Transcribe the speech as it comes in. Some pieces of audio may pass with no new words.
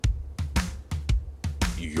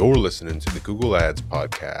You're listening to the Google Ads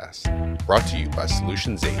Podcast, brought to you by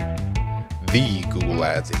Solutions 8, the Google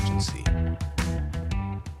Ads agency.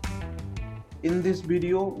 In this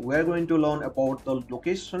video, we're going to learn about the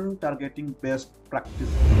location targeting best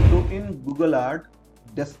practice. So in Google Ads,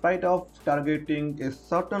 despite of targeting a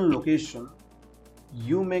certain location,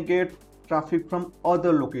 you may get traffic from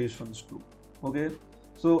other locations too. Okay.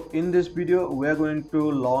 So in this video, we are going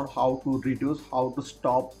to learn how to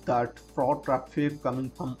stop that fraud traffic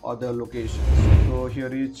coming from other locations. So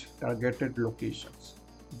here is targeted locations.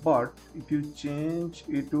 But if you change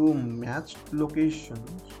it to matched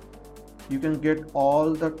locations, you can get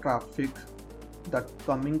all the traffic that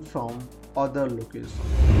coming from other locations.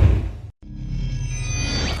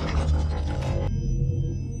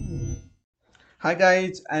 Hi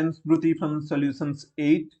guys, I'm Smruti from Solutions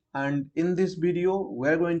 8, and in this video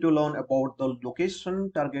we're going to learn about the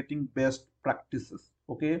location targeting best practices.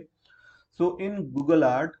 Okay, so in Google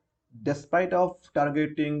Ads, despite of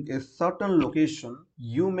targeting a certain location,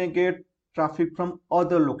 you may get traffic from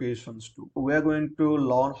other locations too. We're going to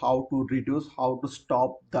learn how to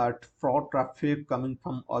stop that fraud traffic coming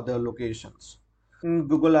from other locations. In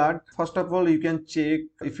Google Ads, first of all, you can check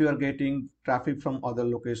if you are getting traffic from other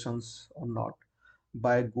locations or not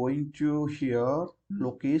by going to here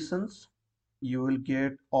locations. You will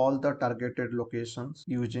get all the targeted locations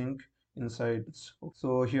using inside.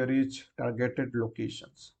 So here is targeted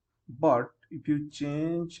locations, but if you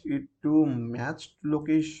change it to matched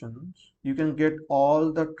locations, you can get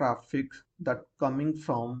all the traffic that coming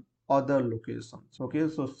from other locations. Okay,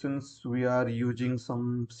 so since we are using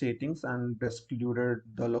some settings and excluded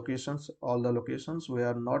the locations, all the locations, we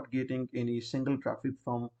are not getting any single traffic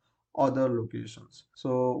from other locations.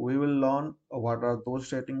 So we will learn what are those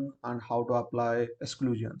settings and how to apply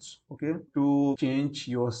exclusions. Okay, to change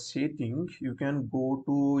your setting, you can go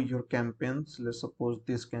to your campaigns. Let's suppose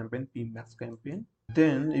this campaign, PMAX campaign.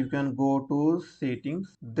 Then you can go to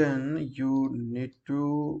settings. Then you need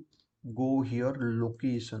to go here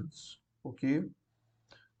locations. Okay,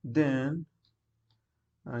 then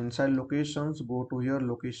inside locations, go to here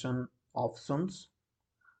location options,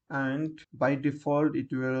 and by default it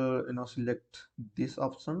will select this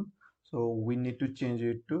option. So we need to change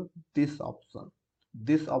it to this option.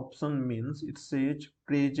 This option means it says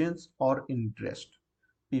presence or interest.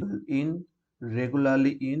 People in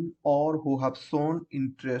regularly in or who have shown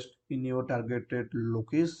interest in your targeted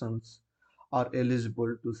locations are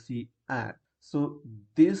eligible to see ad. So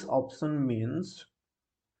this option means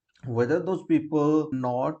whether those people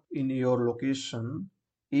not in your location,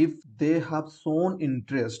 if they have shown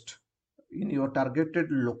interest in your targeted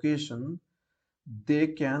location, they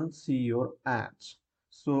can see your ads.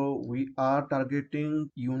 So we are targeting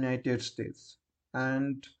United States,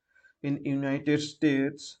 and in United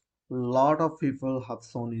States lot of people have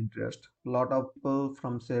shown interest. Lot of people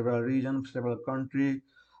from several regions, several countries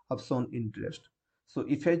have shown interest. So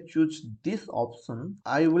if I choose this option,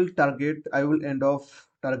 I will end up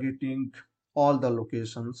targeting all the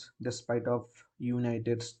locations despite of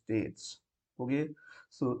United States. Okay,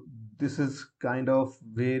 so this is kind of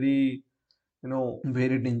very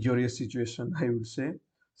very dangerous situation, I would say.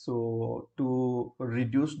 So to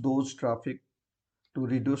reduce those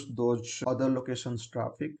other locations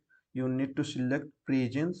traffic, you need to select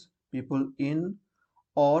presence, people in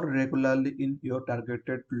or regularly in your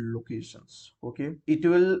targeted locations. Okay, it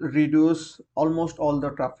will reduce almost all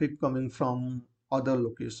the traffic coming from other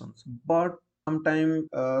locations, but sometimes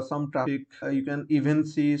some traffic, you can even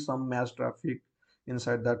see some mass traffic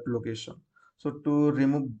inside that location. So to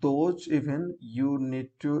remove those, even you need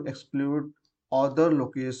to exclude other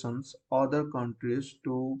locations, other countries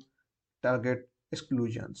to target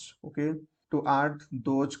exclusions. Okay, to add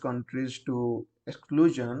those countries to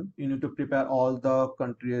exclusion, you need to prepare all the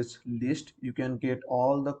countries list. You can get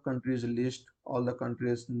all the countries list, all the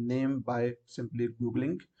countries name by simply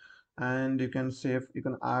googling, and you can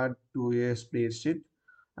add to a spreadsheet,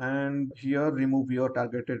 and here remove your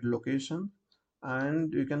targeted location,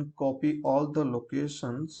 and you can copy all the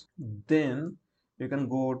locations. Then you can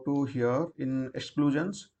go to here in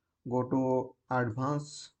exclusions, go to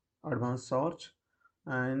advanced search,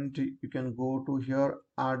 and you can go to here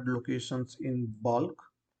add locations in bulk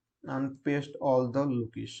and paste all the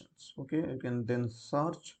locations. Okay, you can then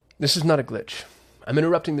search. This is not a glitch. I'm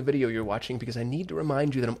interrupting the video you're watching because I need to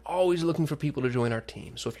remind you that I'm always looking for people to join our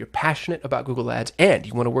team. So if you're passionate about Google Ads and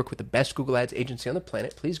you want to work with the best Google Ads agency on the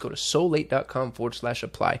planet, please go to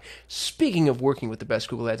so8.com/apply. Speaking of working with the best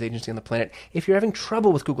Google Ads agency on the planet, if you're having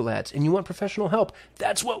trouble with Google Ads and you want professional help,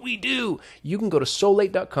 that's what we do. You can go to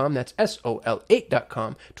so8.com, that's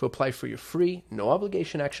SOL8.com, to apply for your free, no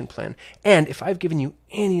obligation action plan. And if I've given you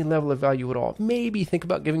any level of value at all, maybe think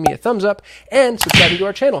about giving me a thumbs up and subscribing to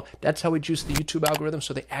our channel. That's how we juice the YouTube algorithm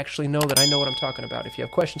so they actually know that I know what I'm talking about. If you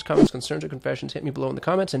have questions, comments, concerns, or confessions, hit me below in the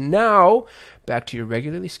comments. And now, back to your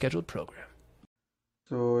regularly scheduled program.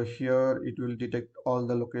 So here it will detect all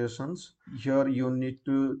the locations. Here you need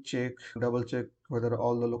to double check whether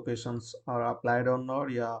all the locations are applied or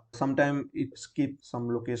not. Yeah, sometimes it skips some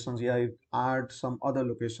locations. Yeah, it adds some other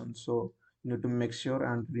locations. So you need to make sure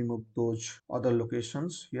and remove those other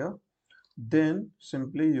locations here. Then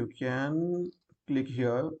simply you can click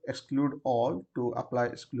here exclude all to apply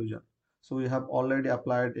exclusion. So we have already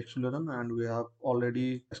applied exclusion and we have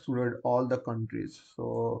already excluded all the countries.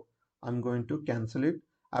 So I'm going to cancel it.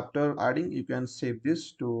 After adding, you can save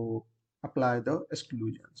this to apply the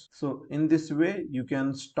exclusions. So in this way you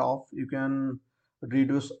can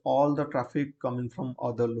reduce all the traffic coming from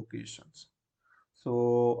other locations.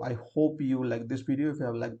 So I hope you like this video. If you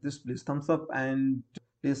have liked this, please thumbs up and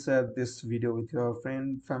please share this video with your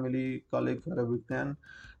friend, family, colleague, wherever you can,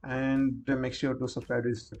 and make sure to subscribe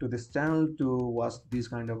to this channel to watch this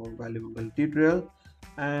kind of a valuable tutorial.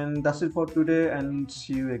 And that's it for today, and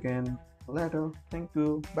see you again later. Thank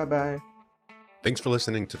you. Bye bye. Thanks for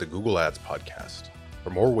listening to the Google Ads podcast.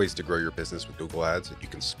 For more ways to grow your business with Google Ads, you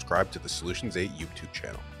can subscribe to the Solutions 8 YouTube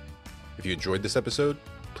channel. If you enjoyed this episode,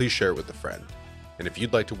 please share it with a friend. And if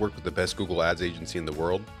you'd like to work with the best Google Ads agency in the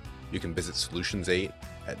world, you can visit Solutions 8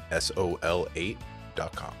 at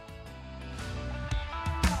sol8.com.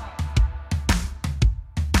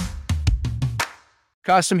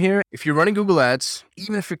 Custom here. If you're running Google Ads,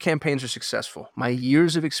 even if your campaigns are successful, my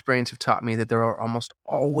years of experience have taught me that there are almost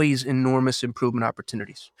always enormous improvement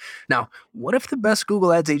opportunities. Now, what if the best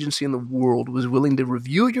Google Ads agency in the world was willing to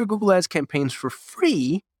review your Google Ads campaigns for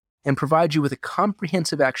free and provide you with a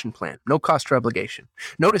comprehensive action plan, no cost or obligation?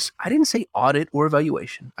 Notice, I didn't say audit or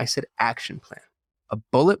evaluation. I said action plan. A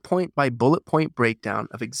bullet point by bullet point breakdown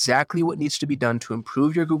of exactly what needs to be done to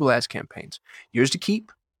improve your Google Ads campaigns. Yours to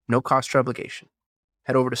keep, no cost or obligation.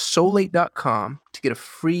 Head over to sol8.com to get a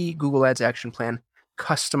free Google Ads action plan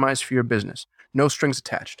customized for your business. No strings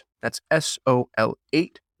attached. That's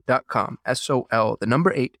sol8.com. SOL, the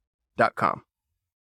number 8.com.